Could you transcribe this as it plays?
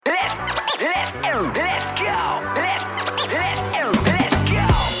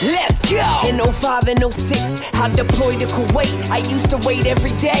in '05 and '06, I deployed to Kuwait. I used to wait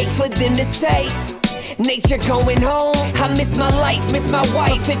every day for them to say, nature going home. I missed my life, missed my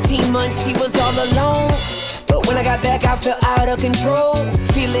wife. For 15 months she was all alone. But when I got back, I felt out of control.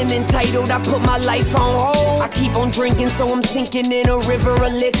 Feeling entitled, I put my life on hold. I keep on drinking, so I'm sinking in a river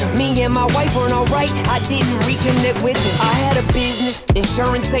of liquor. Me and my wife weren't alright, I didn't reconnect with her. I had a business,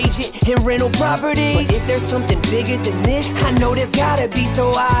 insurance agent, and rental properties. But is there something bigger than this? I know there's gotta be,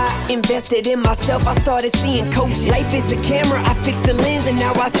 so I invested in myself. I started seeing coaches. Life is a camera, I fixed the lens, and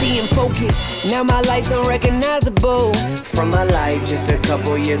now I see in focus. Now my life's unrecognizable from my life just a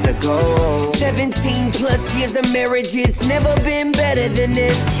couple years ago. 17 plus years of marriage, it's never been better than this.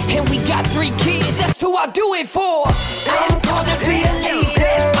 And we got 3 kids, that's who I do it for. I'm called to be a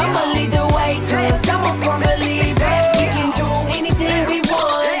leader, I'ma lead the way, cause I'm a firm believer. We can do anything we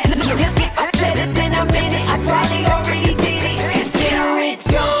want. If I said it, then I meant it. I probably already did it. Consider it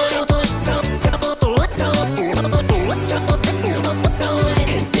done.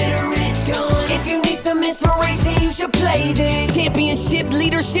 Consider it done. If you need some inspiration, you should play this Championship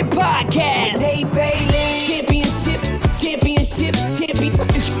Leadership Podcast with Nate Bailey. Championship Leadership Podcast.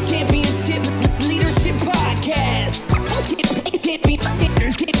 Championship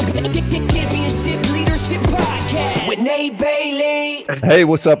Leadership Podcast with Nate Bailey. Hey,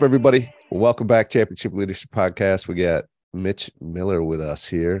 what's up, everybody? Welcome back, Championship Leadership Podcast. We got Mitch Miller with us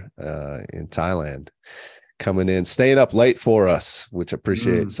here in Thailand, coming in, staying up late for us, which I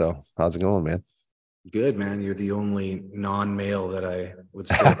appreciate. So, how's it going, man? Good, man. You're the only non-male that I would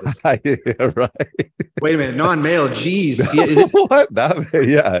start this. Yeah, right. Wait a minute, non-male. Geez, what?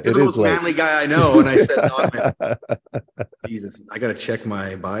 Yeah, you're the most manly guy I know, and I said non-male. Jesus, I got to check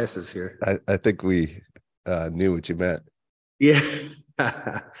my biases here. I think we knew what you meant. Yeah.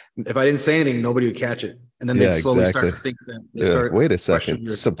 If I didn't say anything, nobody would catch it, and then they slowly start to think that. Start wait a second.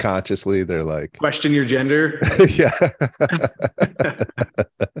 Subconsciously, they're like, question your gender. Yeah.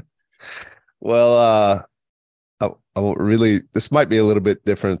 Well, I won't really. This might be a little bit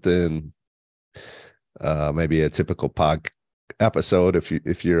different than maybe a typical pod episode.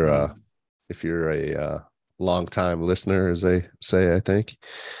 If you're a long time listener, as they say, I think.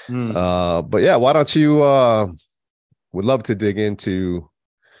 But yeah, why don't you? Would love to dig into,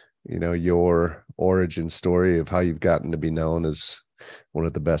 your origin story of how you've gotten to be known as one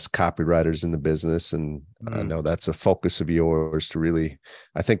of the best copywriters in the business. And I know that's a focus of yours to really,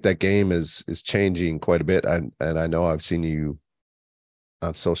 I think that game is changing quite a bit. And I know I've seen you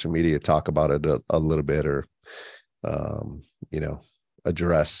on social media talk about it a little bit, or,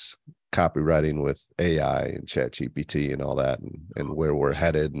 address copywriting with AI and ChatGPT and all that, and where we're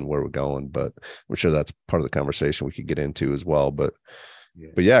headed and where we're going. But I'm sure that's part of the conversation we could get into as well. But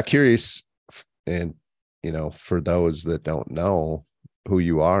yeah, curious. And, for those that don't know who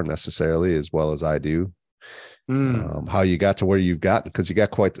you are necessarily, as well as I do, how you got to where you've gotten, because you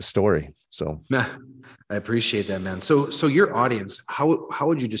got quite the story. So I appreciate that, man. So your audience, how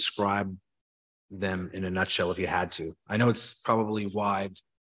would you describe them in a nutshell if you had to? I know it's probably wide.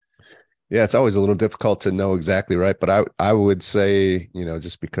 Yeah, it's always a little difficult to know exactly, right? But I would say,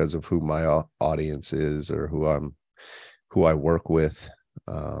 just because of who my audience is, or who I work with,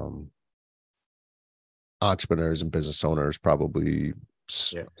 entrepreneurs and business owners probably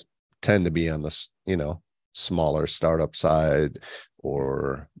tend to be on this, smaller startup side,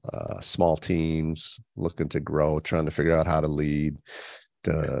 or small teams looking to grow, trying to figure out how to lead.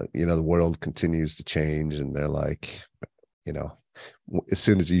 The world continues to change, and they're like, as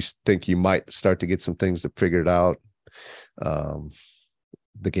soon as you think you might start to get some things figured out,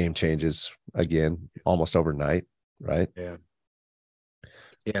 the game changes again almost overnight, right?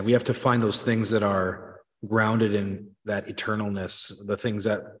 Yeah, we have to find those things that are grounded in that eternalness, the things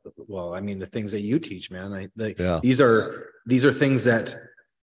that you teach, man. These are things that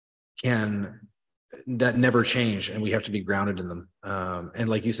never change, and we have to be grounded in them. And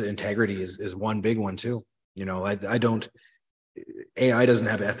like you said, integrity is one big one too. AI doesn't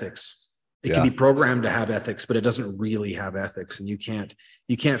have ethics. It can be programmed to have ethics, but it doesn't really have ethics, and you can't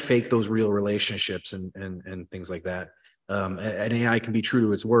fake those real relationships and things like that. An AI can be true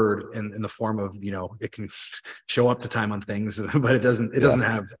to its word in the form of, it can show up to time on things, but it doesn't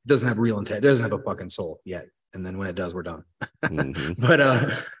have real intent. It doesn't have a fucking soul yet. And then when it does, we're done.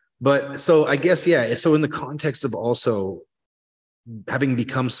 But so I guess, so in the context of also having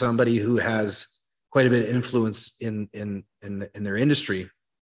become somebody who has quite a bit of influence in their industry,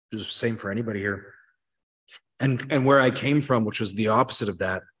 which is the same for anybody here. And where I came from, which was the opposite of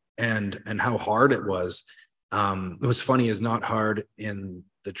that, and how hard it was. It was funny, is not hard in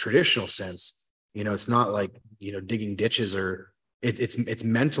the traditional sense. It's not like, digging ditches or it's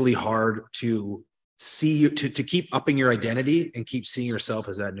mentally hard to see you, to keep upping your identity and keep seeing yourself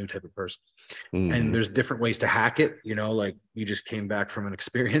as that new type of person. And there's different ways to hack it, you know, like you just came back from an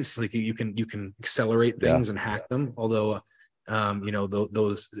experience, like you can accelerate things and hack them. Although, you know,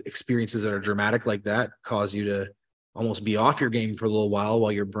 those experiences that are dramatic like that cause you to almost be off your game for a little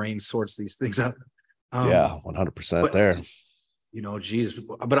while your brain sorts these things out. 100% there. You know, geez,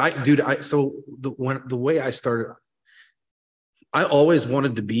 but so the way I started, I always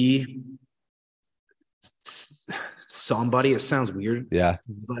wanted to be somebody. It sounds weird. Yeah.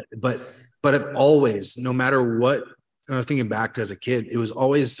 But I've always, no matter what, thinking back to as a kid, it was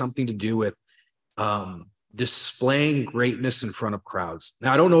always something to do with displaying greatness in front of crowds.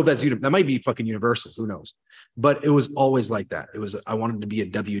 Now, I don't know if that might be fucking universal. Who knows? But it was always like that. I wanted to be a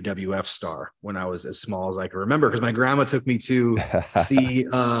WWF star when I was as small as I can remember, because my grandma took me to see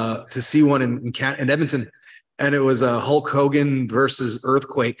one in Edmonton, and it was Hulk Hogan versus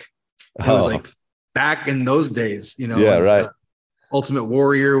Earthquake. It was like back in those days, you know. Yeah, right. Ultimate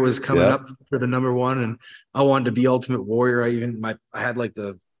Warrior was coming up for the #1, and I wanted to be Ultimate Warrior. I had like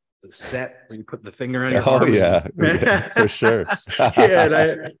the set where you put the finger on your arm. Yeah, for sure.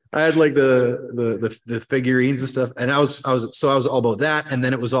 And I had like the figurines and stuff, and I was all about that. And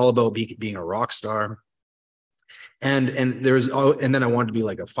then it was all about being a rock star. And then I wanted to be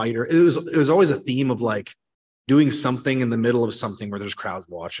like a fighter. It was always a theme of like doing something in the middle of something where there's crowds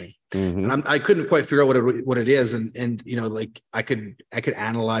watching. And I couldn't quite figure out what it is. And, you know, like I could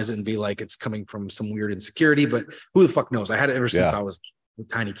analyze it and be like, it's coming from some weird insecurity, but who the fuck knows? I had it ever since I was a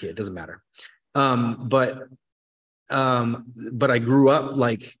tiny kid. It doesn't matter. But I grew up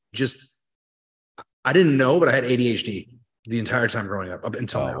like I didn't know, but I had ADHD the entire time growing up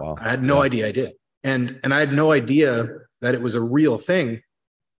until now. Wow. I had no idea I did. And I had no idea that it was a real thing.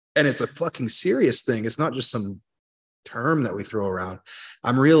 And it's a fucking serious thing. It's not just some term that we throw around.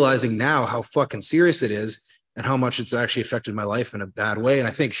 I'm realizing now how fucking serious it is and how much it's actually affected my life in a bad way. And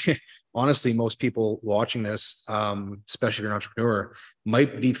I think, honestly, most people watching this, especially if you're an entrepreneur,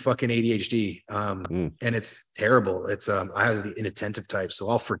 might be fucking ADHD. And it's terrible. It's I have the inattentive type, so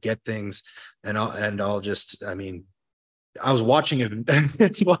I'll forget things, and I'll just, I mean, I was watching a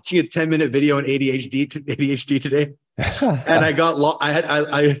 10-minute video on ADHD today. And I got lost.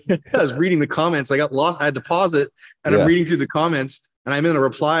 I was reading the comments. I got lost. I had to pause it, and I'm reading through the comments, and I'm in a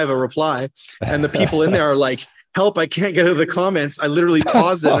reply of a reply, and the people in there are like, "Help! I can't get out of the comments." I literally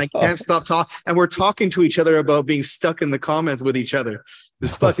paused it, and I can't stop talking. And we're talking to each other about being stuck in the comments with each other.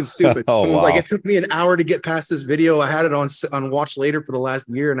 It's fucking stupid. Someone's like, "It took me an hour to get past this video. I had it on watch later for the last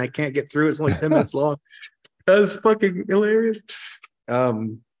year, and I can't get through it. It's only 10 minutes long." That was fucking hilarious.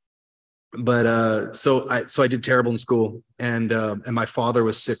 So I did terrible in school, and my father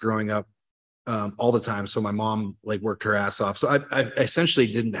was sick growing up all the time. So my mom like worked her ass off. So I essentially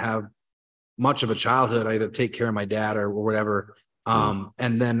didn't have much of a childhood. I either take care of my dad or whatever.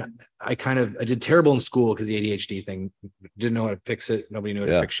 And then I did terrible in school because the ADHD thing, didn't know how to fix it. Nobody knew how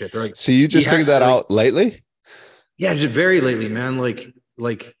to fix shit. They're like, so you just figured that out lately? Yeah, just very lately, man. Like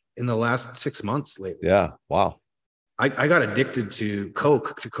in the last 6 months lately. Yeah. Wow. I got addicted to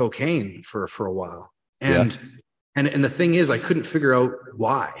cocaine for a while. And the thing is, I couldn't figure out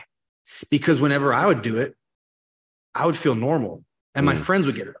why, because whenever I would do it, I would feel normal, and my friends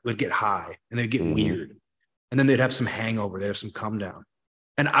would get high, and they'd get weird, and then they'd have some hangover, they'd have some come down,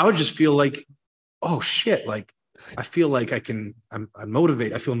 and I would just feel like, oh shit, like I feel like I'm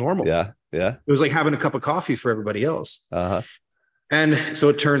motivated, I feel normal. Yeah. It was like having a cup of coffee for everybody else. And so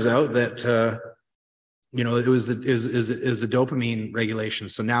it turns out that you know, it was the dopamine regulation.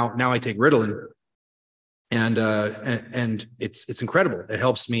 So now I take Ritalin, and it's incredible. It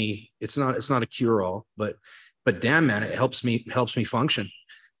helps me. It's not a cure all, but damn, man, it helps me function.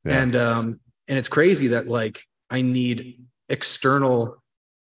 And it's crazy that like I need external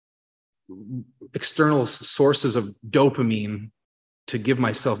sources of dopamine to give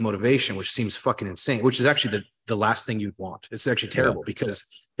myself motivation, which seems fucking insane, which is actually the last thing you'd want. It's actually terrible because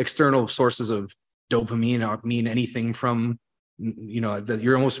external sources of dopamine mean anything from, you know, that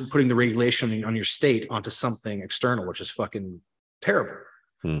you're almost putting the regulation on your state onto something external, which is fucking terrible.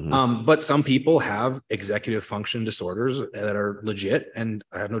 But some people have executive function disorders that are legit, and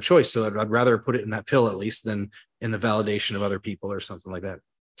I have no choice. So I'd rather put it in that pill at least than in the validation of other people or something like that.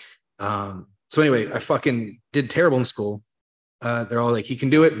 So anyway, I fucking did terrible in school. They're all like, he can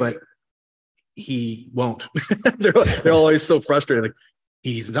do it, but he won't. they're always so frustrated. Like,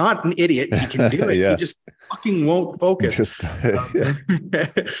 he's not an idiot. He can do it. He just fucking won't focus.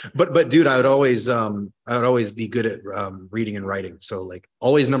 But dude, I would always be good at reading and writing. So like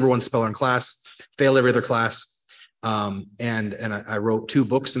always #1 speller in class, fail every other class. And I wrote 2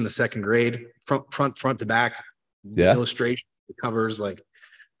 books in the 2nd grade, front to back, the illustration, the covers. Like,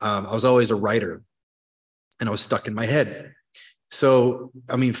 I was always a writer, and I was stuck in my head. So,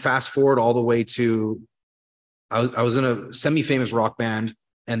 I mean, fast forward all the way to, I was in a semi-famous rock band,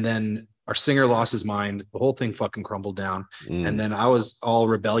 and then our singer lost his mind. The whole thing fucking crumbled down. And then I was all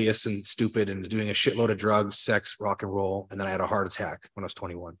rebellious and stupid and doing a shitload of drugs, sex, rock and roll. And then I had a heart attack when I was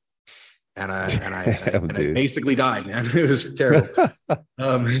 21. And I basically died, man. It was terrible.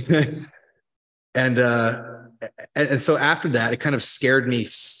 And so after that, it kind of scared me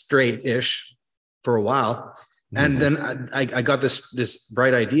straight-ish for a while. And then I got this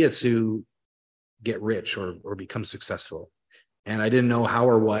bright idea to get rich or become successful. And I didn't know how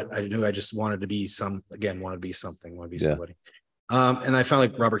or what. I knew I just wanted to be somebody. And I found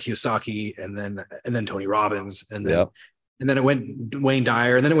like Robert Kiyosaki, and then Tony Robbins, and then it went Wayne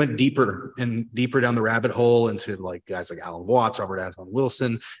Dyer, and then it went deeper and deeper down the rabbit hole into like guys like Alan Watts, Robert Anton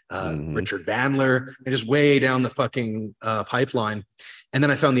Wilson, Richard Bandler, and just way down the fucking pipeline. And then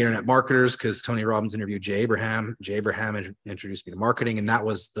I found the internet marketers, because Tony Robbins interviewed Jay Abraham. Jay Abraham introduced me to marketing, and that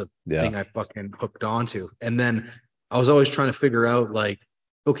was the thing I fucking hooked onto. And then I was always trying to figure out, like,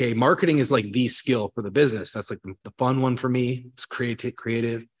 okay, marketing is like the skill for the business. That's like the fun one for me. It's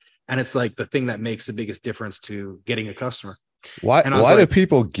creative. And it's like the thing that makes the biggest difference to getting a customer. Why do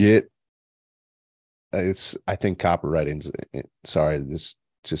people get, I think copywriting's, sorry, this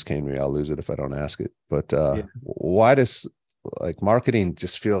just came to me. I'll lose it if I don't ask it. But why does, like, marketing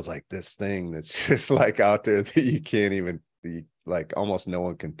just feels like this thing that's just like out there that you can't even, like, almost no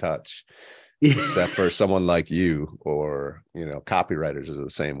one can touch. Except for someone like you, or, you know, copywriters are the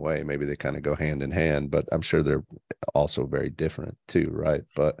same way. Maybe they kind of go hand in hand, but I'm sure they're also very different too, right?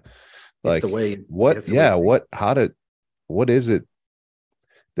 But like, what is it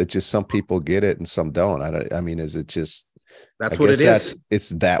that just some people get it and some don't? I mean, is it just, that's what it is. It's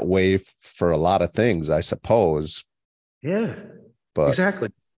that way for a lot of things, I suppose. Yeah, but exactly,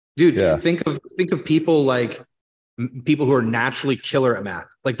 dude. Think of people like, people who are naturally killer at math,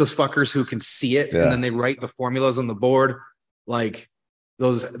 like those fuckers who can see it and then they write the formulas on the board, like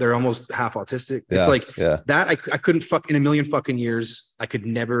those, they're almost half autistic. It's like that. I couldn't in a million fucking years. I could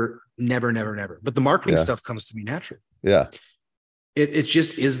never. But the marketing stuff comes to me naturally. Yeah. It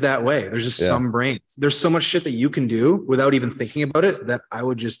just is that way. There's just some brains. There's so much shit that you can do without even thinking about it that I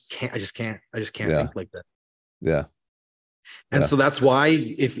just can't think like that. Yeah. And so that's why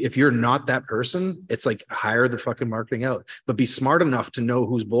if you're not that person, it's like, hire the fucking marketing out, but be smart enough to know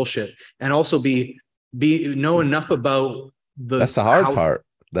who's bullshit, and also know enough about that's the hard part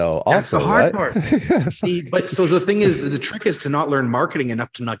though. That's the hard part. But so the thing is, the trick is to not learn marketing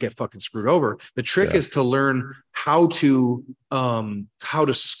enough to not get fucking screwed over. The trick is to learn how to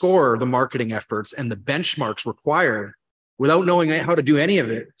score the marketing efforts and the benchmarks required without knowing how to do any of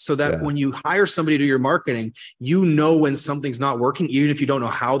it, so that when you hire somebody to do your marketing, you know when something's not working, even if you don't know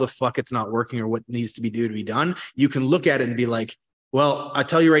how the fuck it's not working or what needs to be done. You can look at it and be like, well, I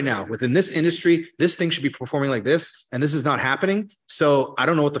tell you right now, within this industry, this thing should be performing like this, and this is not happening. So I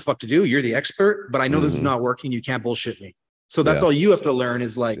don't know what the fuck to do. You're the expert, but I know this is not working. You can't bullshit me. So that's all you have to learn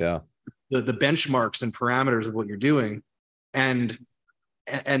is like the benchmarks and parameters of what you're doing. And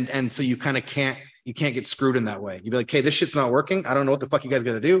so you kind of can't get screwed in that way. You'd be like, hey, this shit's not working. I don't know what the fuck you guys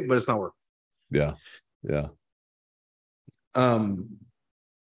got to do, but it's not working. Yeah. Yeah.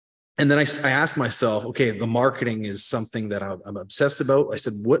 And then I asked myself, okay, the marketing is something that I'm obsessed about. I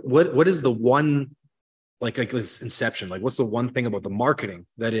said, what is the one, like this inception, like what's the one thing about the marketing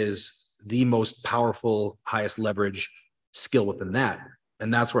that is the most powerful, highest leverage skill within that?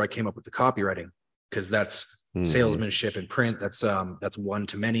 And that's where I came up with the copywriting, because that's salesmanship in print. That's one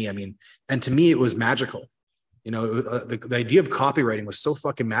to many. I mean, and to me, it was magical. You know, the idea of copywriting was so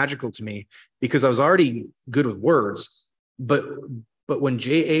fucking magical to me, because I was already good with words, but when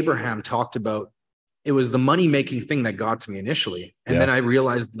Jay Abraham talked about, it was the money-making thing that got to me initially. And then I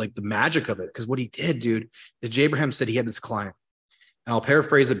realized like the magic of it, because what he did, dude, Jay Abraham said he had this client, and I'll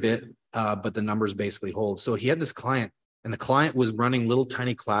paraphrase a bit, but the numbers basically hold. So he had this client, and the client was running little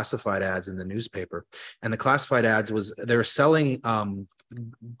tiny classified ads in the newspaper. And the classified ads they were selling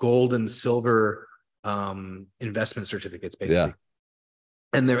gold and silver investment certificates, basically.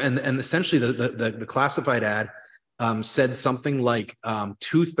 And essentially the classified ad said something like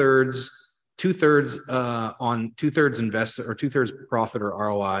 2/3 investor, or 2/3 profit or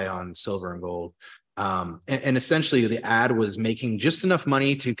ROI on silver and gold. And essentially the ad was making just enough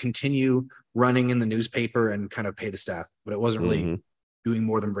money to continue running in the newspaper and kind of pay the staff, but it wasn't really doing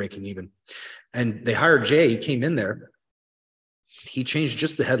more than breaking even. And they hired Jay. He came in there, he changed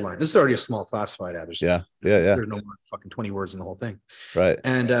just the headline. This is already a small classified ad. There's no more fucking 20 words in the whole thing. Right.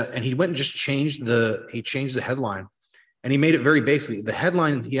 And he went and just changed the headline, and he made it very basically. The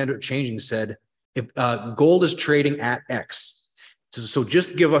headline he ended up changing said, if gold is trading at X, so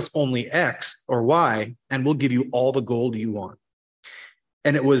just give us only X or Y, and we'll give you all the gold you want.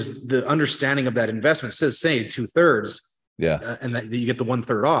 And it was the understanding of that investment. It says saying 2/3. Yeah. And that you get the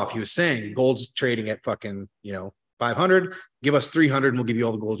 1/3 off. He was saying gold's trading at fucking, 500, give us 300 and we'll give you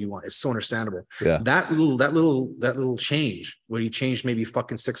all the gold you want. It's so understandable. Yeah. That little change where he changed maybe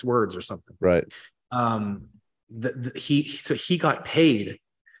fucking 6 words or something. Right. He got paid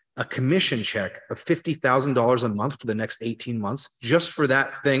a commission check of $50,000 a month for the next 18 months just for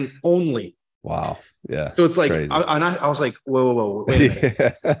that thing only. Wow. Yeah. So it's like, I was like, whoa, wait a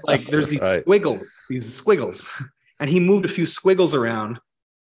minute. Yeah. Like there's these squiggles, and he moved a few squiggles around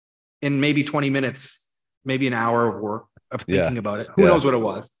in maybe 20 minutes, maybe an hour of work of thinking about it. Who knows what it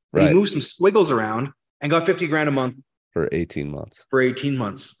was? But he moved some squiggles around and got $50,000 a month for 18 months.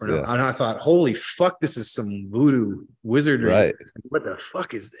 And I thought, holy fuck, this is some voodoo wizardry. Right. What the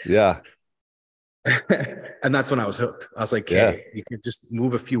fuck is this? Yeah. And that's when I was hooked. I was like, hey, you can just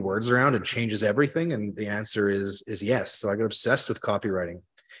move a few words around and changes everything. And the answer is yes. So I got obsessed with copywriting.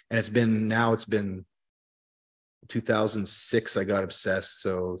 And it's been 2006, I got obsessed.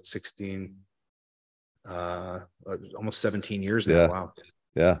 So 16, almost 17 years now. Wow.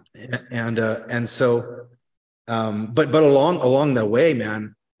 Yeah. And so, but along the way,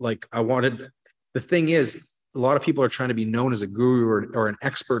 man, like the thing is, a lot of people are trying to be known as a guru or an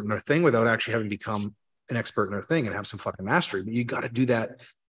expert in their thing without actually having become an expert in their thing and have some fucking mastery. But you got to do that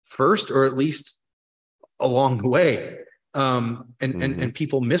first, or at least along the way. And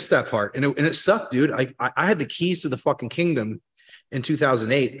people miss that part. And it sucked, dude. I had the keys to the fucking kingdom in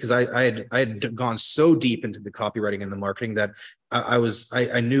 2008 because I had gone so deep into the copywriting and the marketing that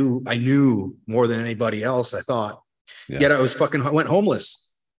I knew more than anybody else, I thought. Yet I went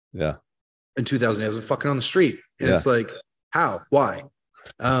homeless. Yeah. In 2008, I was fucking on the street. And it's like, how? Why?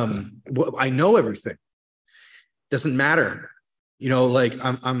 I know everything. Doesn't matter. Like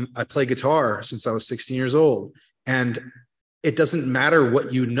I play guitar since I was 16 years old. And it doesn't matter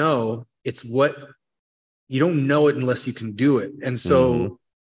what you know. It's what you don't know it unless you can do it. And so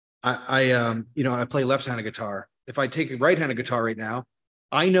I play left-handed guitar. If I take a right-handed guitar right now,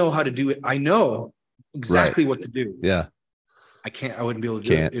 I know how to do it. I know exactly what to do. Yeah. I wouldn't be able to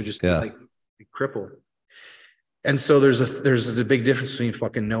do it. It would just be like crippled. And so there's a big difference between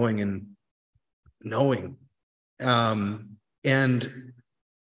fucking knowing and knowing. And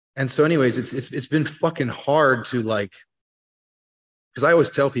so anyways, it's been fucking hard to like, because I always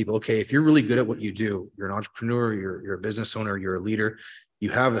tell people, okay, if you're really good at what you do, you're an entrepreneur, you're a business owner, you're a leader,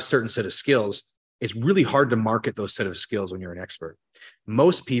 you have a certain set of skills. It's really hard to market those set of skills when you're an expert.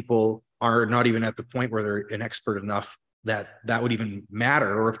 Most people are not even at the point where they're an expert enough that would even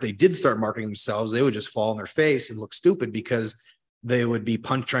matter. Or if they did start marketing themselves, they would just fall on their face and look stupid because they would be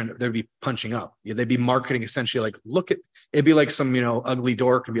punching up. They'd be marketing essentially like, it'd be like some, ugly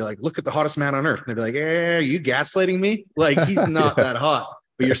dork and be like, look at the hottest man on earth. And they'd be like, hey, are you gaslighting me? Like, he's not that hot,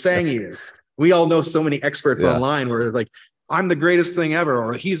 but you're saying he is. We all know so many experts online where they're like, I'm the greatest thing ever,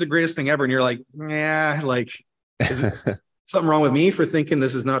 or he's the greatest thing ever. And you're like, yeah, like, is it something wrong with me for thinking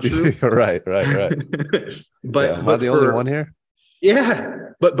this is not true? Right. But am I the only one here? Yeah.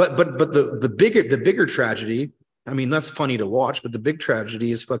 But the bigger tragedy, I mean, that's funny to watch, but the big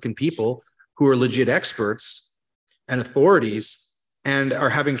tragedy is fucking people who are legit experts and authorities and are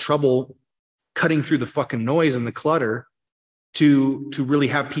having trouble cutting through the fucking noise and the clutter to really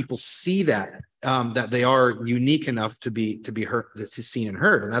have people see that they are unique enough to be heard, to seen and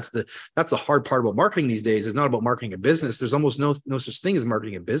heard. And that's the hard part about marketing these days. It's not about marketing a business. There's almost no such thing as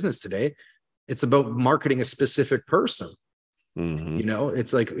marketing a business today. It's about marketing a specific person.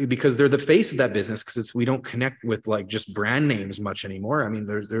 It's like, because they're the face of that business, because we don't connect with like just brand names much anymore. I mean,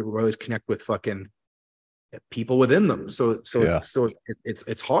 we always connect with fucking people within them. So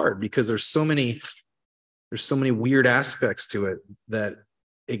it's hard because there's so many weird aspects to it that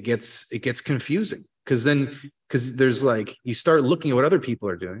it gets confusing, because there's like, you start looking at what other people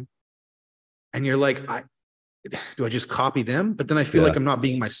are doing and you're like, do I just copy them? But then I feel like I'm not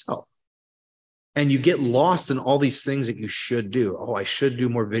being myself. And you get lost in all these things that you should do. Oh, I should do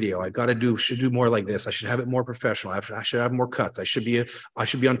more video. Should do more like this. I should have it more professional. I should have more cuts. I should be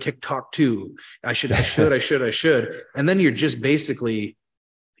on TikTok too. I should. And then you're just basically,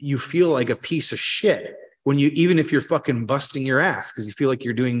 you feel like a piece of shit even if you're fucking busting your ass because you feel like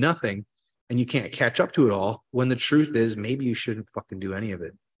you're doing nothing and you can't catch up to it all. When the truth is, maybe you shouldn't fucking do any of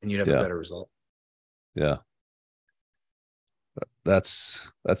it and you'd have a better result. Yeah. that's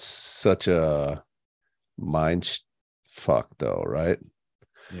such a fuck though, right?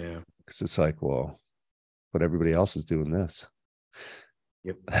 Yeah. Because it's like, well, but everybody else is doing this.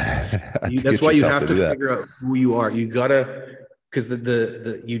 Yep. To That's get why you yourself have to do that. figure out who you are. You gotta, because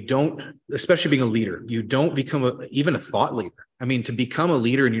you don't, especially being a leader, you don't become even a thought leader. I mean, to become a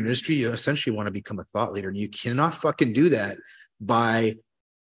leader in your industry, you essentially want to become a thought leader, and you cannot fucking do that by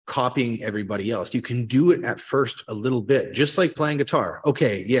copying everybody else. You can do it at first a little bit, just like playing guitar.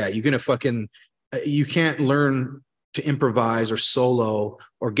 Okay, yeah, you're gonna fucking, you can't learn to improvise or solo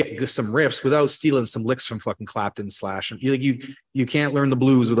or get some riffs without stealing some licks from fucking Clapton Slash. You can't learn the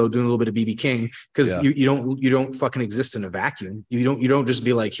blues without doing a little bit of BB King, because you don't fucking exist in a vacuum. You don't just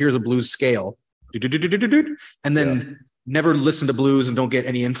be like, here's a blues scale, and then never listen to blues and don't get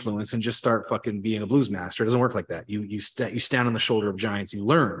any influence and just start fucking being a blues master. It doesn't work like that. You stand on the shoulder of giants, you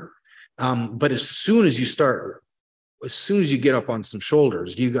learn. But as soon as you get up on some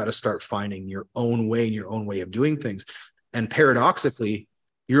shoulders, you got to start finding your own way and your own way of doing things. And paradoxically,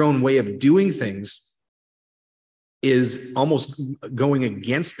 your own way of doing things is almost going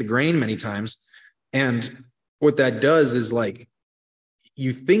against the grain many times. And what that does is, like,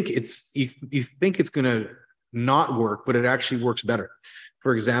 you think it's going to not work, but it actually works better.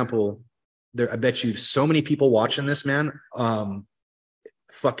 For example, I bet you so many people watching this, man,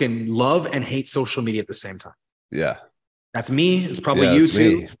 fucking love and hate social media at the same time. Yeah. That's me. It's probably you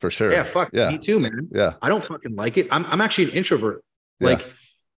too. Me, for sure. Yeah, fuck me too, man. Yeah. I don't fucking like it. I'm actually an introvert. Like,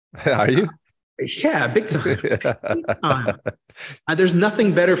 are you? Yeah, big time. Big time. There's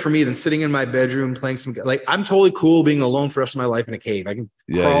nothing better for me than sitting in my bedroom playing some, like, I'm totally cool being alone for the rest of my life in a cave. I can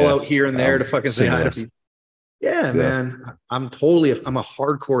crawl out here and there to fucking say hi to people. Yeah, man. I'm a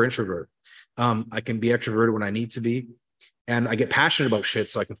hardcore introvert. I can be extroverted when I need to be, and I get passionate about shit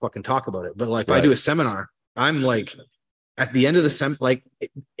so I can fucking talk about it. But like, if I do a seminar, I'm like, at the end of the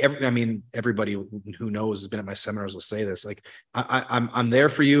everybody who knows has been at my seminars will say this, like, I'm there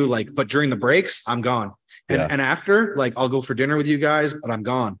for you, like, but during the breaks, I'm gone. And after, like, I'll go for dinner with you guys, but I'm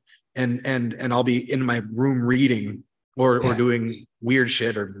gone. And I'll be in my room reading or doing weird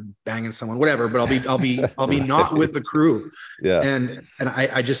shit or banging someone, whatever, but I'll be not with the crew. Yeah. And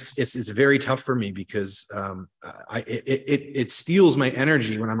I just, it's very tough for me because it steals my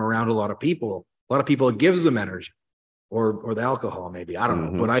energy when I'm around a lot of people. It gives them energy. Or the alcohol, maybe. I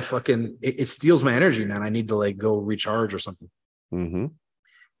don't know. But it steals my energy, man. I need to, like, go recharge or something.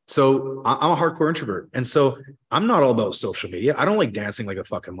 So I'm a hardcore introvert. And so I'm not all about social media. I don't like dancing like a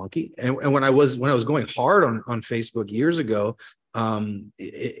fucking monkey. And when I was going hard on Facebook years ago,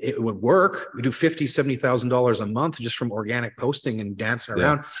 it would work. We do $50,000, $70,000 a month just from organic posting and dancing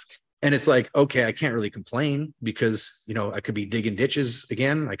around. And it's like, okay, I can't really complain because, I could be digging ditches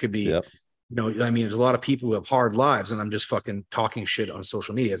again. I could be... there's a lot of people who have hard lives, and I'm just fucking talking shit on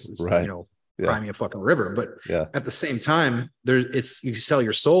social media. It's crying a fucking river. But at the same time, you sell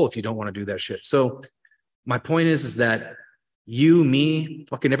your soul if you don't want to do that shit. So my point is that you, me,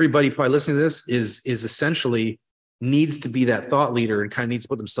 fucking everybody probably listening to this is essentially needs to be that thought leader and kind of needs to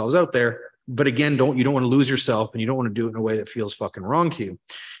put themselves out there. But again, you don't want to lose yourself, and you don't want to do it in a way that feels fucking wrong to you.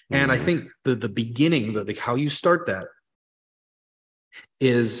 And I think the beginning, how you start that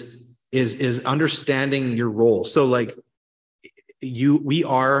is understanding your role. So, like, you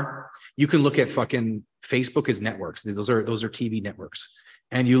can look at fucking Facebook as networks. Those are TV networks.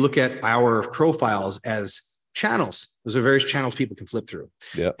 And you look at our profiles as channels. Those are various channels people can flip through.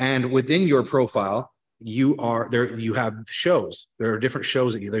 Yeah. And within your profile, you have shows. There are different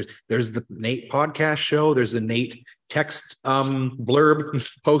shows that there's the Nate podcast show. There's the Nate text blurb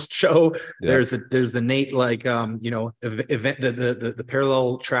post show. Yeah. There's the Nate, like, event, the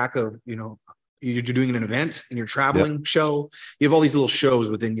parallel track of, you're doing an event and you're traveling show. You have all these little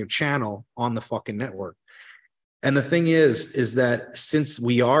shows within your channel on the fucking network. And the thing is that since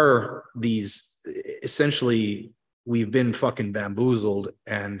we are these, essentially, we've been fucking bamboozled,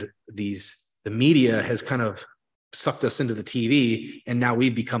 and the media has kind of sucked us into the TV, and now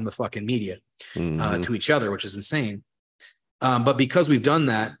we've become the fucking media to each other, which is insane. But because we've done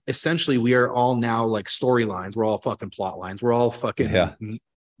that, essentially we are all now like storylines. We're all fucking plot lines. We're all fucking,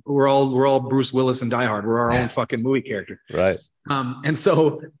 we're all Bruce Willis and Die Hard. We're our own fucking movie character. Right. And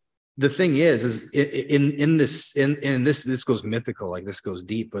so the thing is in this goes mythical, like, this goes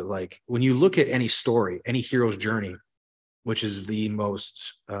deep, but like, when you look at any story, any hero's journey, which is the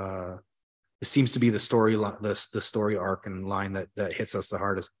most, it seems to be the story arc and line that hits us the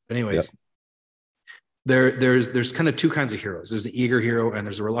hardest. But anyways, there's kind of two kinds of heroes. There's the eager hero and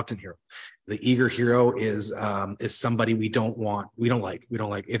there's a reluctant hero. The eager hero is somebody we don't like.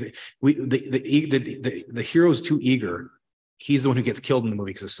 If the hero's too eager, he's the one who gets killed in the movie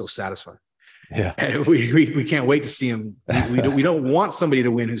because it's so satisfying. Yeah. And we can't wait to see him. We don't want somebody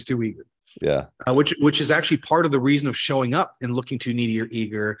to win who's too eager. Yeah. Which is actually part of the reason of showing up and looking too needy or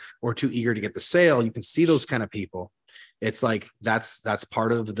eager or too eager to get the sale. You can see those kind of people. It's like, that's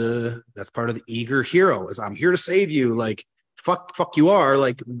part of the eager hero, is I'm here to save you. Like, fuck you are,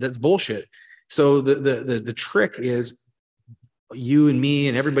 like, that's bullshit. So the trick is, you and me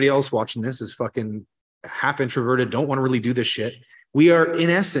and everybody else watching this is fucking half introverted, don't want to really do this shit. We are, in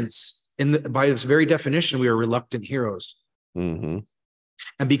essence, by its very definition, we are reluctant heroes. Mm-hmm.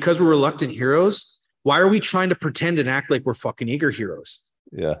 And because we're reluctant heroes, why are we trying to pretend and act like we're fucking eager heroes?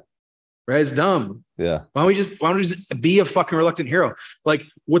 Yeah. Right? It's dumb. Yeah. Why don't we just be a fucking reluctant hero? Like,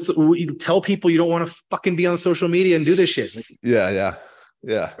 you tell people you don't want to fucking be on social media and do this shit. Like, Yeah.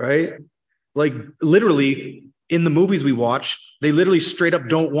 right? Like, literally in the movies we watch, they literally straight up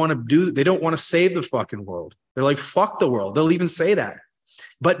don't want to save the fucking world. They're like, fuck the world. They'll even say that.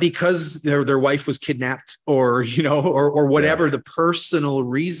 But because their wife was kidnapped, or, or whatever the personal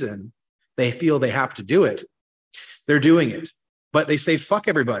reason they feel they have to do it, they're doing it. But they say, fuck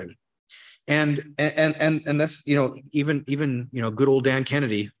everybody. And that's, even good old Dan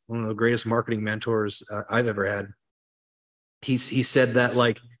Kennedy, one of the greatest marketing mentors I've ever had. He said that,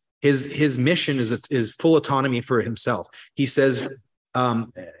 like, his mission is full autonomy for himself. He says,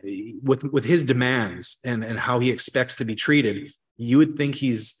 with his demands and how he expects to be treated, you would think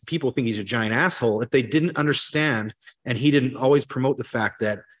people think he's a giant asshole if they didn't understand. And he didn't always promote the fact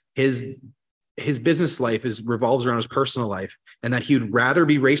that his business life revolves around his personal life, and that he would rather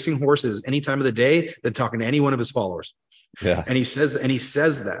be racing horses any time of the day than talking to any one of his followers. Yeah. And he says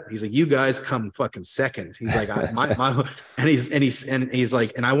that he's like, you guys come fucking second. He's like, and he's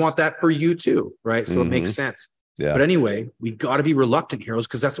like, and I want that for you too. Right. So it makes sense. Yeah. But anyway, we got to be reluctant heroes,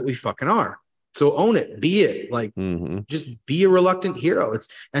 because that's what we fucking are. So own it, be it, like, just be a reluctant hero.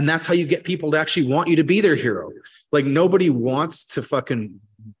 And that's how you get people to actually want you to be their hero. Like, nobody wants to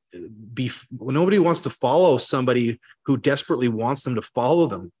follow somebody who desperately wants them to follow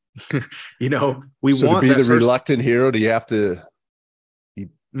them. We so want to be the reluctant hero. Do you have to,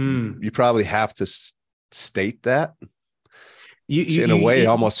 you probably have to state that in a way, it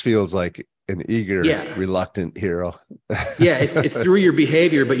almost feels like an eager, reluctant hero. It's through your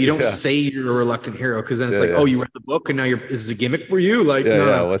behavior, but you don't say you're a reluctant hero, because then it's oh, you read the book and now this is a gimmick for you. Like,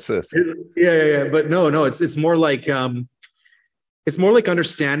 no. What's this? But no, it's more like,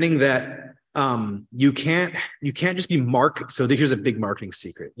 understanding that you can't just be So here's a big marketing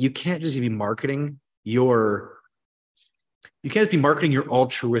secret. You can't just be marketing your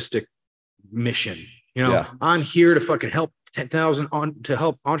altruistic mission. I'm here to fucking help 10,000 to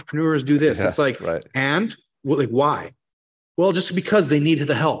help entrepreneurs do this. It's like, and why? Well, just because they need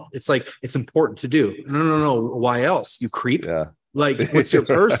the help. It's like, it's important to do. No. Why else? You creep. Yeah. Like, what's your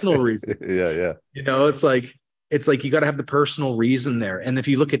personal reason? Yeah. It's like you got to have the personal reason there. And if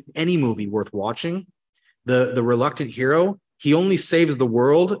you look at any movie worth watching, the reluctant hero, he only saves the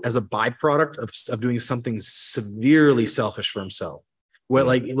world as a byproduct of doing something severely selfish for himself. Well,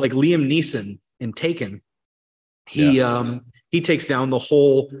 like Liam Neeson in Taken, he takes down the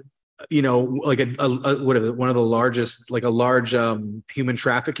whole, like one of the largest, like a large human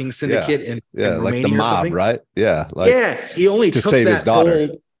trafficking syndicate in Romania, like the mob, right? He only to took save his daughter.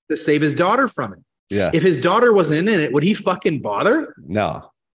 To save his daughter from it. Yeah. If his daughter wasn't in it, would he fucking bother?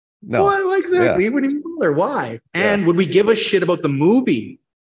 No. Well, exactly. He wouldn't even bother. Why? And would we give a shit about the movie?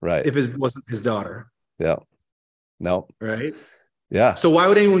 Right. If it wasn't his daughter? Yeah. No. Right. Yeah. So why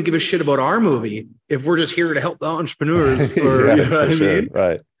would anyone give a shit about our movie if we're just here to help the entrepreneurs? Or you know what I mean?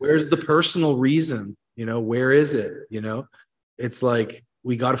 Right. Where's the personal reason? Where is it? It's like,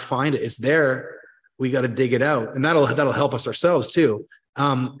 we got to find it. It's there. We got to dig it out, and that'll help us ourselves too.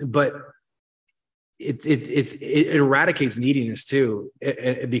 But it eradicates neediness too,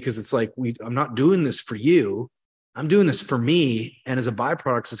 because it's like, I'm not doing this for you. I'm doing this for me, and as a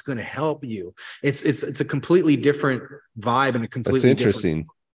byproduct, it's going to help you. It's a completely different vibe and a completely. That's interesting.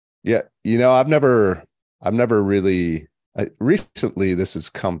 Yeah, I've never really. Recently, this has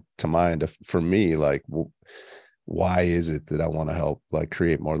come to mind for me. Like, why is it that I want to help, like,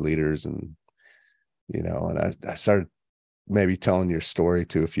 create more leaders, and and I started maybe telling your story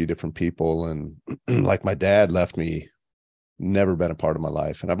to a few different people, and like, my dad left me, never been a part of my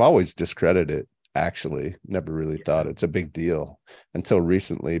life, and I've always discredited it. Actually, never really thought it's a big deal until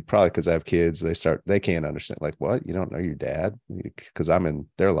recently, probably because I have kids. They can't understand, like, what, you don't know your dad? Because I'm in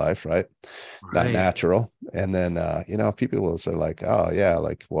their life, right? Not natural. And then a few people will say, like, oh yeah,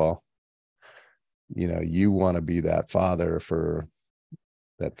 like, well, you want to be that father for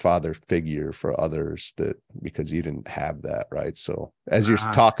father figure for others, that because you didn't have that, right? So as you're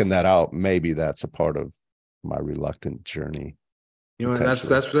talking that out, maybe that's a part of my reluctant journey. You know,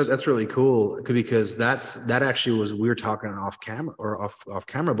 that's really cool, because that actually was, we were talking off camera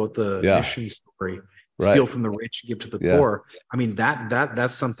about the mission story, steal from the rich, give to the poor. I mean,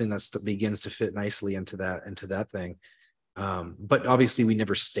 that's something that begins to fit nicely into that thing. But obviously we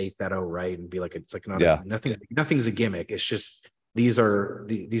never state that out right and be like, it's like nothing's a gimmick. It's just, these are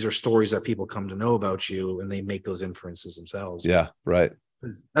stories that people come to know about you, and they make those inferences themselves. Yeah. Right.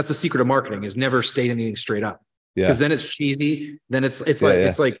 That's the secret of marketing, is never state anything straight up. Because then it's cheesy. Then it's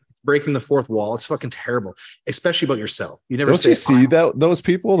like breaking the fourth wall. It's fucking terrible, especially about yourself. You never see those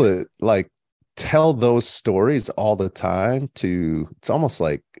people that like tell those stories all the time. It's almost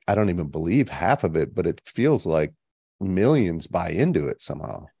like, I don't even believe half of it, but it feels like millions buy into it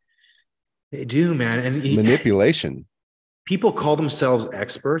somehow. They do, man. And manipulation. People call themselves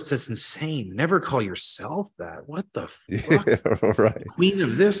experts. That's insane. Never call yourself that. What the fuck? Yeah, right. The queen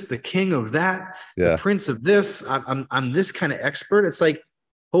of this, the king of that, the prince of this. I'm this kind of expert. It's like,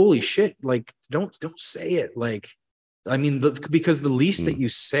 holy shit. Like, don't say it. Like, I mean, because the least that you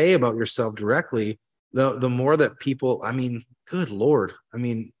say about yourself directly, the more that people, I mean, good Lord. I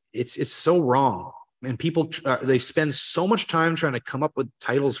mean, it's so wrong. And people, they spend so much time trying to come up with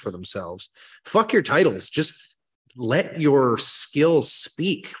titles for themselves. Fuck your titles. Just let your skills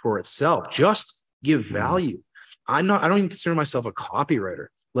speak for itself. Just give value. I don't even consider myself a copywriter,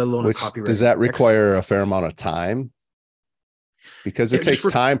 let alone a copywriter. Does that require a fair amount of time? Because it takes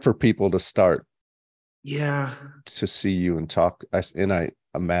time for people to start. Yeah. To see you and talk. And I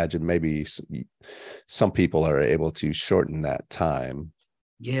imagine maybe some people are able to shorten that time.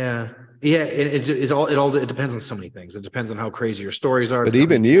 Yeah. It depends on so many things. It depends on how crazy your stories are. But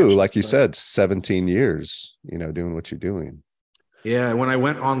even you, like you said, 17 years, doing what you're doing. Yeah. When I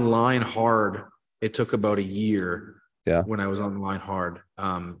went online hard, it took about a year. Yeah. When I was online hard,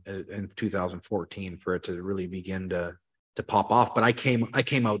 in 2014, for it to really begin to pop off. But I came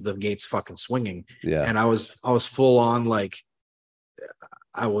out the gates fucking swinging. Yeah. And I was full on, like,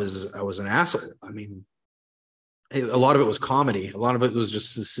 I was an asshole. I mean, a lot of it was comedy. A lot of it was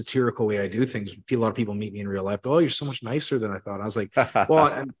just the satirical way I do things. A lot of people meet me in real life. Oh, you're so much nicer than I thought. I was like,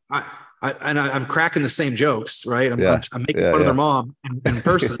 well, I'm cracking the same jokes, right? I'm making fun of their mom in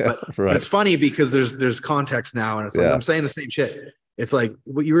person, but it's funny because there's context now, and it's like I'm saying the same shit. It's like,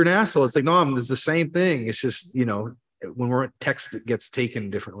 well, you were an asshole. It's like, no, it's the same thing. It's just, when we're at text, it gets taken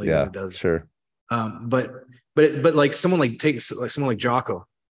differently than it does. Sure. But like someone like Jocko.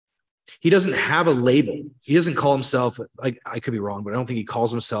 He doesn't have a label. He doesn't call himself, like, I could be wrong, but I don't think he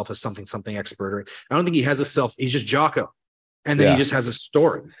calls himself as something expert. Or I don't think he has a self. He's just Jocko. And then he just has a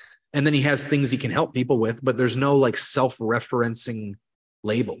story. And then he has things he can help people with, but there's no like self-referencing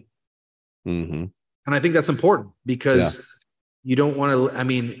label. Mm-hmm. And I think that's important, because you don't want to, I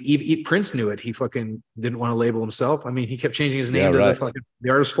mean, Prince knew it. He fucking didn't want to label himself. I mean, he kept changing his name to the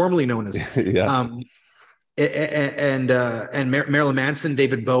artist formerly known as. And Marilyn Manson,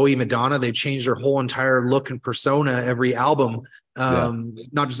 David Bowie, Madonna, they changed their whole entire look and persona every album,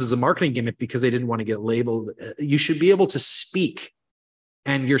 not just as a marketing gimmick, because they didn't want to get labeled. You should be able to speak,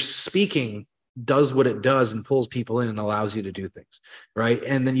 and your speaking does what it does and pulls people in and allows you to do things, right?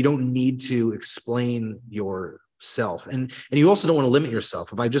 And then you don't need to explain yourself, and you also don't want to limit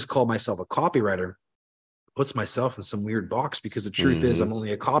yourself. If I just call myself a copywriter, puts myself in some weird box, because the truth is I'm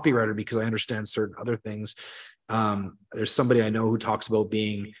only a copywriter because I understand certain other things. There's somebody I know who talks about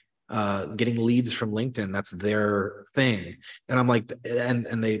being getting leads from LinkedIn. That's their thing. And I'm like, and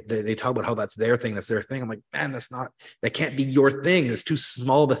they talk about how that's their thing. That's their thing. I'm like, man, that can't be your thing. It's too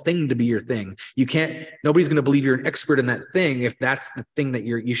small of a thing to be your thing. Nobody's going to believe you're an expert in that thing if that's the thing that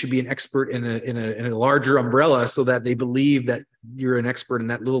you should be an expert in a larger umbrella, so that they believe that you're an expert in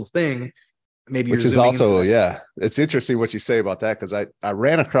that little thing. Maybe, which is also, it's interesting what you say about that, because I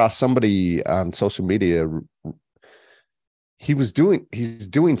ran across somebody on social media. He's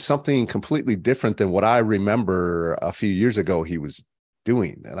doing something completely different than what I remember a few years ago he was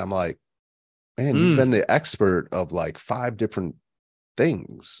doing. And I'm like, man, you've been the expert of like 5 different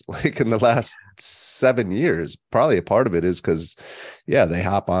things, like in the last 7 years. Probably a part of it is because, they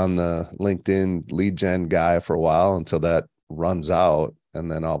hop on the LinkedIn lead gen guy for a while until that runs out. And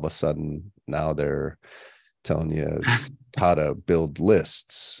then all of a sudden, now they're telling you how to build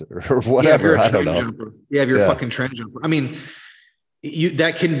lists or whatever. I don't know. If you're a fucking trend jumper. I mean,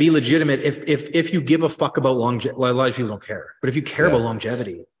 that can be legitimate if you give a fuck about longevity. A lot of people don't care, but if you care about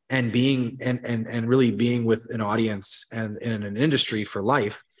longevity and being and really being with an audience and in an industry for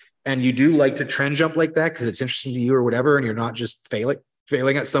life, and you do like to trend jump like that because it's interesting to you or whatever, and you're not just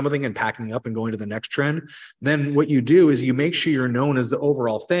failing at something and packing up and going to the next trend, then what you do is you make sure you're known as the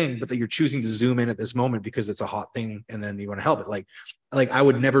overall thing, but that you're choosing to zoom in at this moment because it's a hot thing and then you want to help it. Like I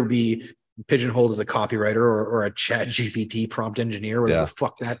would never be pigeonholed as a copywriter or a ChatGPT prompt engineer, whatever the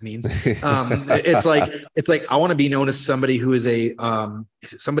fuck that means. It's like I want to be known as somebody who is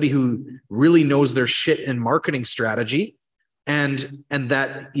somebody who really knows their shit in marketing strategy, and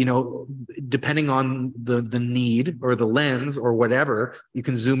that, you know, depending on the need or the lens or whatever, you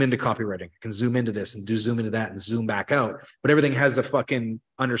can zoom into copywriting, you can zoom into this and do zoom into that and zoom back out, but everything has a fucking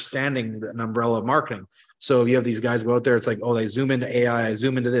understanding, an umbrella of marketing. So you have these guys go out there, it's like, oh, I zoom into AI, I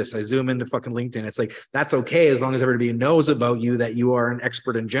zoom into this, I zoom into fucking LinkedIn. It's like, that's okay as long as everybody knows about you, that you are an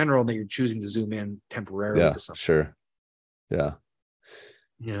expert in general, and that you're choosing to zoom in temporarily to something. Sure. Yeah.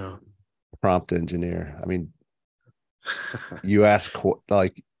 Yeah. Prompt engineer. I mean, you ask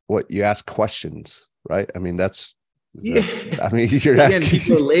questions, right? I mean, I mean, you're asking.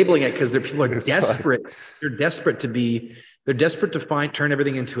 People are labeling it because people are desperate. They're desperate to turn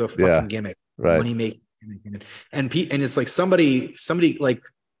everything into a fucking gimmick, right? Money making gimmick. And it's like somebody like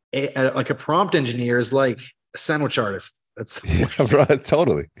a prompt engineer is like a sandwich artist. That's right,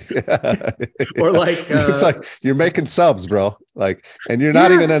 totally. Yeah. Or like it's like you're making subs, bro. Like, and you're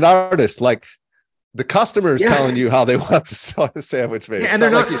not even an artist. Like, the customer is telling you how they want the sandwich made. And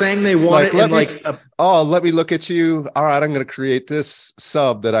they're not saying they want it in let me look at you. All right, I'm going to create this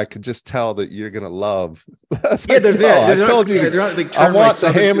sub that I could just tell that you're going to love. They're there. I told you. I want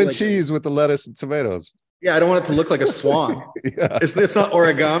the ham and cheese with the lettuce and tomatoes. Yeah, I don't want it to look like a swan. It's not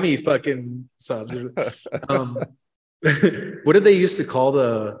origami fucking subs. What did they used to call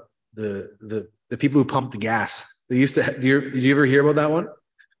the people who pumped the gas? They used to. Did you ever hear about that one?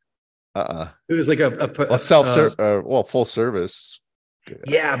 It was like a full service.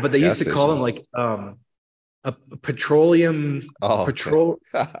 Yeah, but they used to call them like a petroleum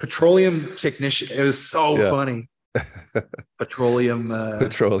petroleum technician. It was so funny. Petroleum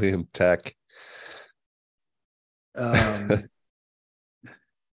tech. It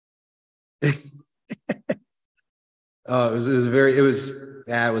was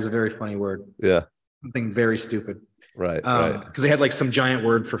a very funny word. Yeah. Something very stupid. Right. Because they had like some giant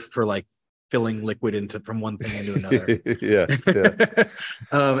word for like filling liquid from one thing into another. It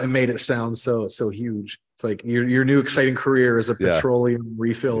made it sound so huge. It's like your new exciting career as a petroleum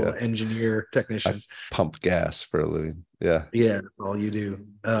refill engineer technician. I pump gas for a living. Yeah, that's all you do.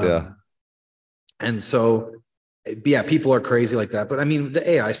 And so, people are crazy like that. But I mean, the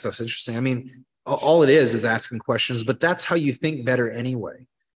AI stuff's interesting. I mean, all it is asking questions, but that's how you think better anyway.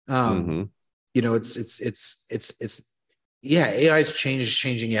 You know, AI is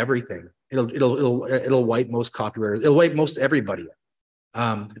changing everything. It'll wipe most copywriters. It'll wipe most everybody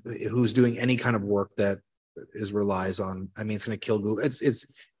who's doing any kind of work that relies on. I mean, it's going to kill Google.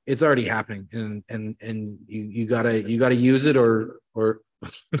 It's already happening, and you gotta use it or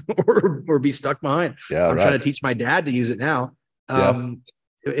be stuck behind. I'm trying to teach my dad to use it now.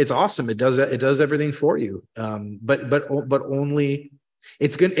 It's awesome. It does everything for you. But only.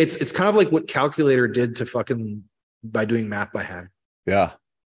 It's good. It's kind of like what calculator did to fucking by doing math by hand. Yeah.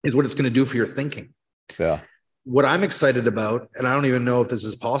 Is what it's going to do for your thinking. Yeah. What I'm excited about, and I don't even know if this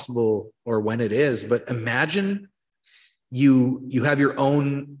is possible or when it is, but imagine you have your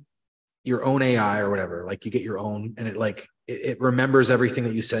own AI or whatever, like you get your own, and it remembers everything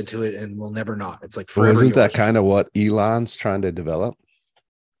that you said to it and will never not. It's like forever. Isn't that kind of what Elon's trying to develop?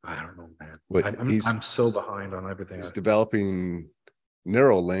 I don't know, man. I'm so behind on everything. He's developing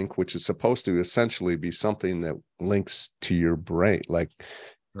Neuralink, which is supposed to essentially be something that links to your brain. Like,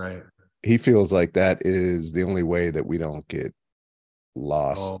 right. He feels like that is the only way that we don't get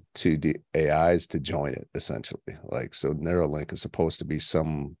lost to the AIs to join it, essentially. Like, so Neuralink is supposed to be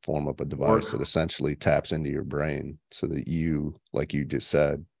some form of a device that essentially taps into your brain so that you, like you just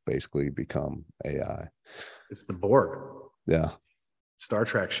said, basically become AI. It's the Borg. Yeah. Star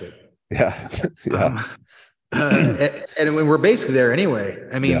Trek shit. Yeah. And we're basically there anyway.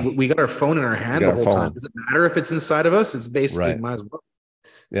 I mean, we got our phone in our hand the whole time. Does it matter if it's inside of us? It's basically might as well.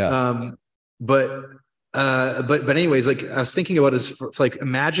 Yeah. But anyways, like I was thinking about is like,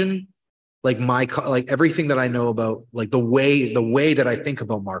 imagine like like everything that I know about like the way that I think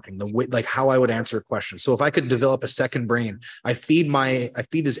about marketing, the way, like how I would answer a question. So if I could develop a second brain, I feed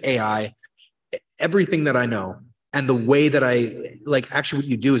this AI everything that I know. And the way that I like, actually what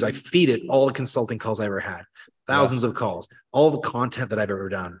you do is I feed it all the consulting calls I ever had, thousands of calls, all the content that I've ever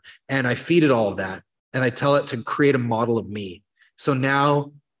done. And I feed it all of that. And I tell it to create a model of me. So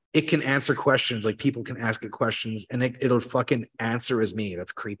now it can answer questions, like people can ask it questions and it'll fucking answer as me.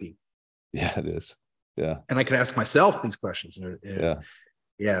 That's creepy. Yeah, it is. Yeah. And I could ask myself these questions. Yeah.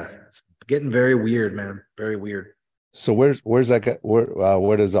 Yeah. It's getting very weird, man. Very weird. So where's that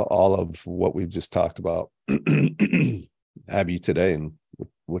where does all of what we've just talked about have you today, and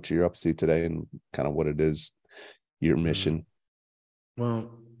what you're up to today, and kind of what it is, your mission?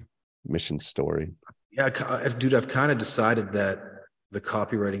 Well, mission story. Yeah, dude, I've kind of decided that the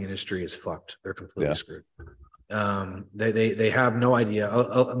copywriting industry is fucked. They're completely screwed. They have no idea.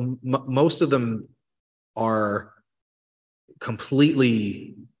 Most of them are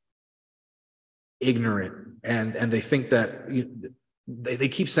completely ignorant, and they think that they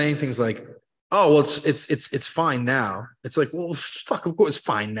keep saying things like, "Oh, well, it's fine now." It's like, well, fuck, of course,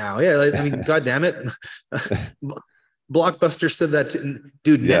 fine now. Yeah, I mean, God damn it. Blockbuster said that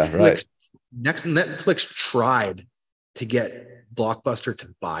dude. Netflix tried to get Blockbuster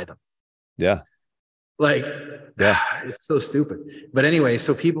to buy them. Yeah. Like, it's so stupid. But anyway,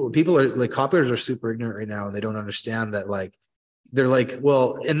 so people are like, copywriters are super ignorant right now, and they don't understand that. Like, they're like,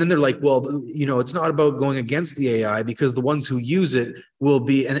 well, and then they're like, well, it's not about going against the AI, because the ones who use it will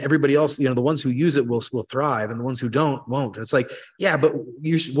be, and everybody else, the ones who use it will thrive, and the ones who don't won't. And it's like, yeah, but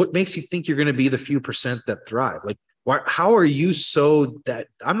what makes you think you're going to be the few percent that thrive? Like, how are you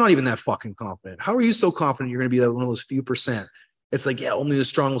I'm not even that fucking confident. How are you so confident you're going to be one of those few percent? It's like, yeah, only the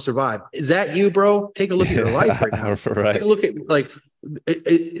strong will survive. Is that you, bro? Take a look at your life right now. Right. Take a look at, like,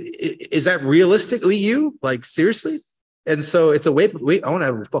 is that realistically you? Like, seriously? And so it's I want to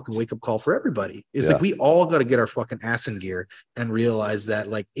have a fucking wake up call for everybody. It's like, we all got to get our fucking ass in gear and realize that,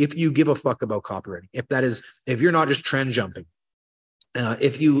 like, if you give a fuck about copywriting, if you're not just trend jumping,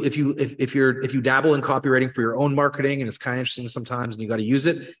 if you dabble in copywriting for your own marketing, and it's kind of interesting sometimes, and you got to use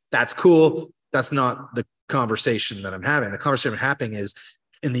it, that's cool. That's not the conversation that I'm having. The conversation I'm having is,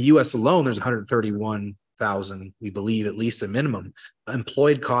 in the US alone, there's 131,000, we believe, at least a minimum,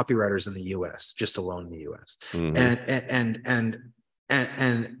 employed copywriters in the US, just alone in the US. Mm-hmm.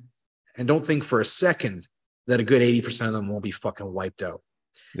 And don't think for a second that a good 80% of them won't be fucking wiped out.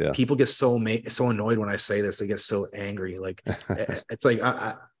 Yeah. People get so annoyed when I say this. They get so angry. Like, it's like,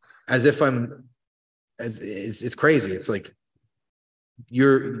 as if it's crazy. It's like,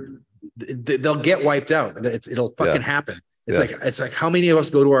 they'll get wiped out. It'll fucking happen. It's like how many of us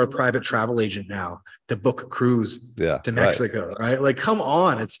go to our private travel agent now to book a cruise to Mexico, right? Like, come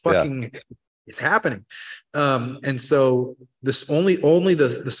on, it's fucking, it's happening. And so only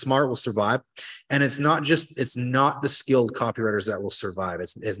the smart will survive. And it's not the skilled copywriters that will survive.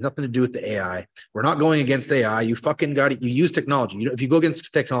 It has nothing to do with the AI. We're not going against AI. You fucking got it. You use technology. If you go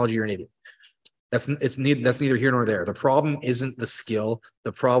against technology, you're an idiot. That's neither here nor there. The problem isn't the skill.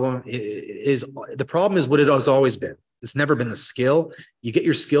 The problem is what it has always been. It's never been the skill. You get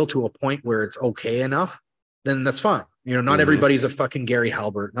your skill to a point where it's okay enough, then that's fine. Not everybody's a fucking Gary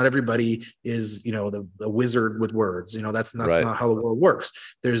Halbert. Not everybody is, the wizard with words. That's not how the world works.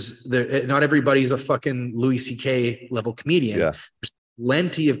 Not everybody's a fucking Louis C.K. level comedian. Yeah. There's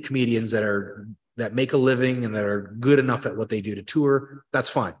plenty of comedians that make a living and that are good enough at what they do to tour. That's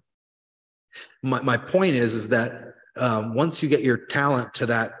fine. My point is that once you get your talent to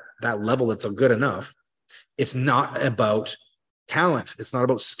that level that's good enough, it's not about talent. It's not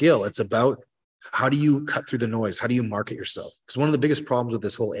about skill. It's about, how do you cut through the noise? How do you market yourself? Because one of the biggest problems with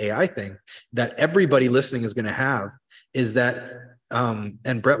this whole AI thing that everybody listening is going to have is that,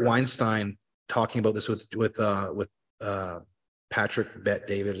 and Brett Weinstein talking about this with Patrick Bet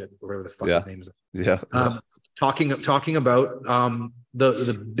David, whatever the fuck his name is. Yeah. Talking about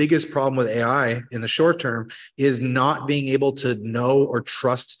the biggest problem with AI in the short term is not being able to know or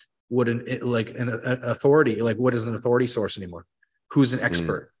trust what an authority, like, what is an authority source anymore? Who's an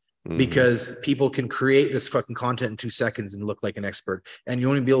expert? Mm-hmm. Because people can create this fucking content in 2 seconds and look like an expert, and you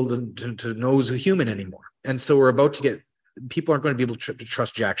won't be able to know who's a human anymore. And so people aren't going to be able to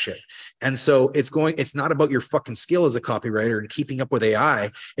trust jack shit. And so it's not about your fucking skill as a copywriter and keeping up with AI.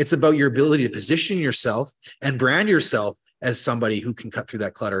 It's about your ability to position yourself and brand yourself as somebody who can cut through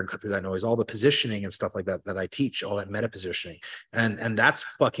that clutter and cut through that noise, all the positioning and stuff like that I teach, all that meta positioning. And that's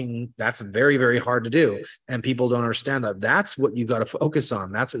very, very hard to do. And people don't understand that. That's what you got to focus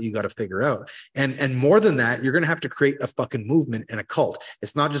on. That's what you got to figure out. And more than that, you're going to have to create a fucking movement and a cult.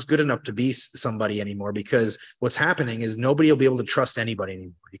 It's not just good enough to be somebody anymore, because what's happening is nobody will be able to trust anybody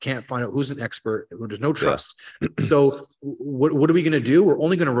anymore. You can't find out who's an expert. There's no trust. Yeah. So what are we going to do? We're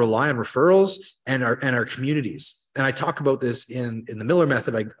only going to rely on referrals and our communities. And I talk about this in the Miller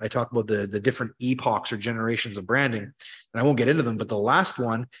method. I talk about the different epochs or generations of branding, and I won't get into them. But the last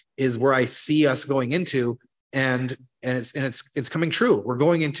one is where I see us going into, and it's coming true. We're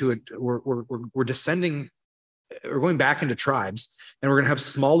going into it. We're descending into tribes, and we're going to have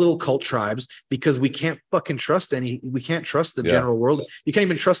small little cult tribes, because we can't fucking trust we can't trust the general world. You can't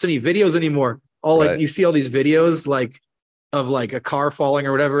even trust any videos anymore. You see all these videos of like a car falling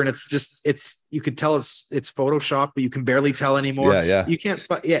or whatever, and you could tell it's Photoshop, but you can barely tell anymore. You can't.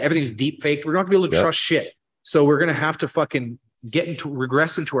 Everything's deep faked. We're not going to be able to trust shit. So we're going to have to fucking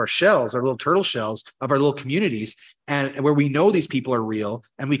regress into our shells, our little turtle shells of our little communities, and where we know these people are real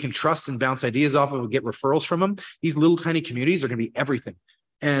and we can trust and bounce ideas off of and get referrals from them. These little tiny communities are going to be everything.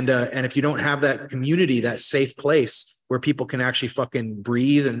 And if you don't have that community, that safe place where people can actually fucking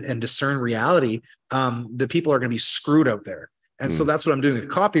breathe and discern reality, the people are going to be screwed out there. And so that's what I'm doing with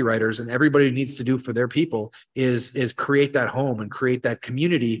copywriters, and everybody needs to do for their people is create that home and create that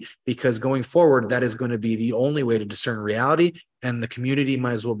community, because going forward, that is going to be the only way to discern reality, and the community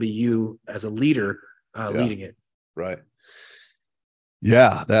might as well be you as a leader leading it. Right.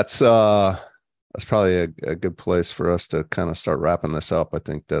 Yeah, that's probably a good place for us to kind of start wrapping this up. I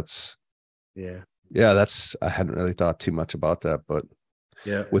think that's I hadn't really thought too much about that, but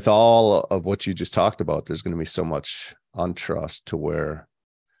with all of what you just talked about, there's going to be so much untrust to where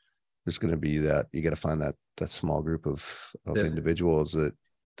there's going to be that you got to find that small group of individuals that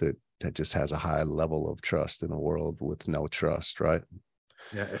just has a high level of trust in a world with no trust. Right.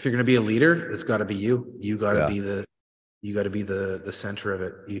 Yeah. If you're going to be a leader, it's got to be you. You got to be the center of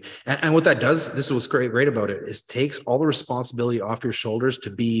it. And what that does, this is what's great about it, is takes all the responsibility off your shoulders to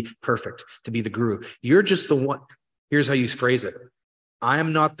be perfect, to be the guru. You're just the one. Here's how you phrase it. I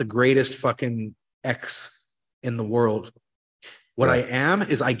am not the greatest fucking X in the world. What I am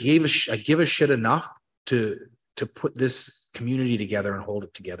is I give a shit enough to put this community together and hold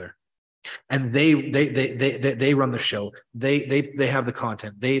it together. And they run the show. They have the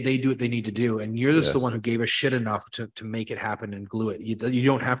content. They do what they need to do. And you're just the one who gave a shit enough to make it happen and glue it. You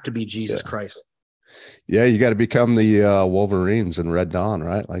don't have to be Jesus Christ. Yeah, you got to become the Wolverines in Red Dawn,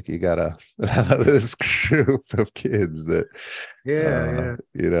 right? Like you got to have this group of kids that,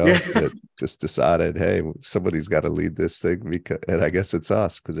 that just decided, hey, somebody's got to lead this thing, and I guess it's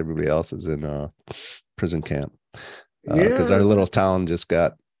us, because everybody else is in prison camp. Because our little town just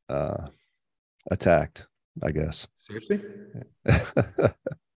got attacked, I guess. Seriously?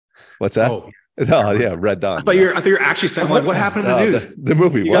 What's that? Oh. No, Red Dawn. I thought you were actually saying, like, what happened in the news? The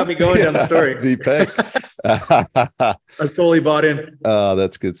movie. You got me going down the story. Deep Egg. I was totally bought in.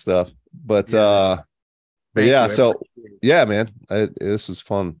 That's good stuff. But man, this is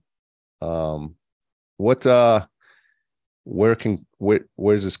fun. Where's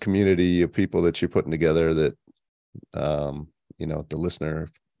this community of people that you're putting together that the listener,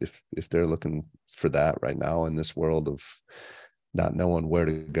 if they're looking for that right now in this world of not knowing where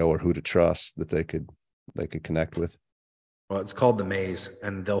to go or who to trust, that they could connect with? Well, it's called The Maze,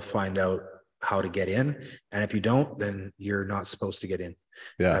 and they'll find out how to get in. And if you don't, then you're not supposed to get in.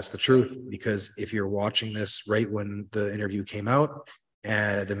 Yeah, that's the truth. Because if you're watching this right when the interview came out,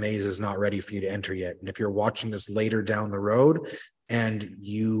 the maze is not ready for you to enter yet. And if you're watching this later down the road and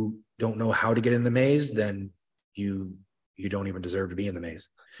you don't know how to get in the maze, then you don't even deserve to be in the maze.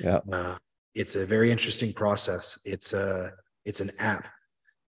 Yeah. It's a very interesting process. It's an app,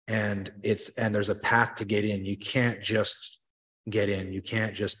 and there's a path to get in. You can't just get in. You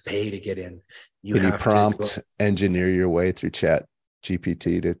can't just pay to get in. Can you prompt engineer your way through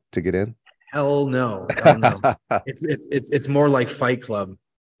ChatGPT to get in? Hell no. It's more like Fight Club.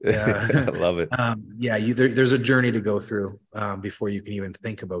 Yeah. I love it. There's a journey to go through before you can even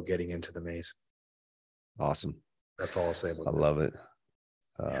think about getting into the maze. Awesome. That's all I'll say about that. I love it.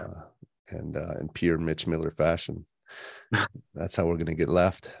 And in pure Mitch Miller fashion, that's how we're going to get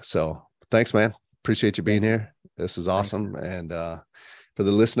left. So thanks, man. Appreciate you being here. This is awesome. And for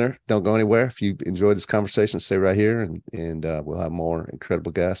the listener, don't go anywhere. If you enjoyed this conversation, stay right here, and we'll have more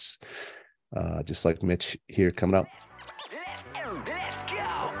incredible guests, just like Mitch here coming up.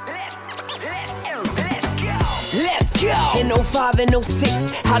 Let's go. In 05 and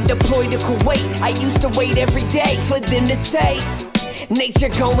 06, I deployed to Kuwait. I used to wait every day for them to say, nature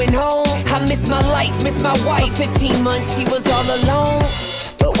going home. I missed my life, missed my wife. 15 months, she was all alone.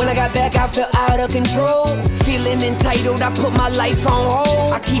 But when I got back, I felt out of control. Feeling entitled, I put my life on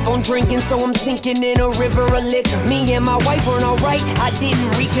hold. I keep on drinking, so I'm sinking in a river of liquor. Me and my wife weren't alright, I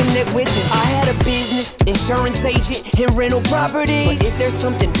didn't reconnect with her. I had a business, insurance agent, and rental properties. But is there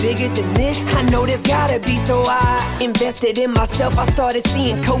something bigger than this? I know there's gotta be, so I invested in myself. I started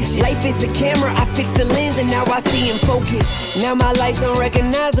seeing coaches. Life is a camera, I fixed the lens, and now I see in focus. Now my life's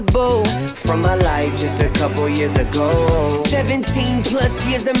unrecognizable from my life just a couple years ago. 17 plus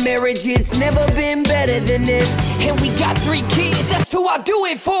years of marriage, it's never been better than this. And we got 3 kids, that's who I do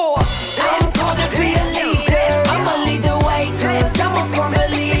it for. I'm called to be a leader. a firm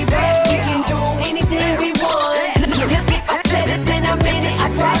believer. We can do anything we want. If I said it, then I meant it. I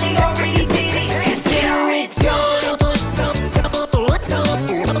probably already did it. Consider it done.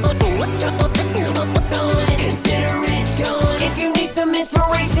 Consider it done. If you need some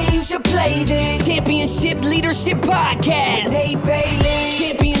inspiration, you should play this Championship Leadership Podcast. Hey, Bailey.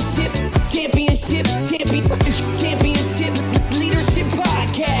 Championship Leadership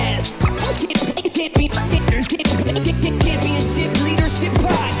Podcast.